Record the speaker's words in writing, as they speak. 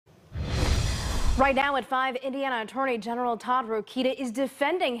Right now at 5, Indiana Attorney General Rokita is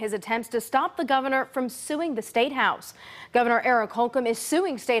defending his attempts to stop the governor from suing the State House. Governor Eric Holcomb is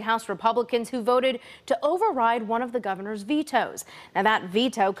suing State House Republicans who voted to override one of the governor's vetoes. Now, that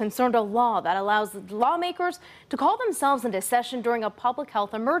veto concerned a law that allows lawmakers to call themselves into session during a public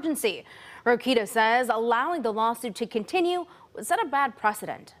health emergency. Rokita says allowing the lawsuit to continue would set a bad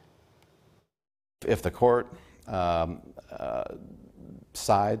precedent. If the court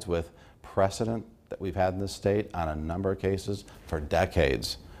sides with precedent that we've had in this state on a number of cases for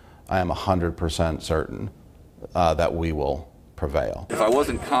decades, I am 100% certain that we will prevail. If I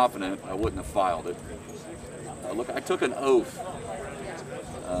wasn't confident, I wouldn't have filed it. Look, I took an oath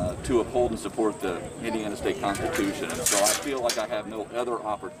to uphold and support the Indiana State Constitution, and so I feel like I have no other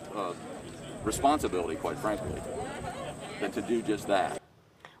responsibility, quite frankly, than to do just that.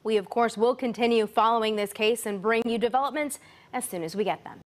 We, of course, will continue following this case and bring you developments as soon as we get them.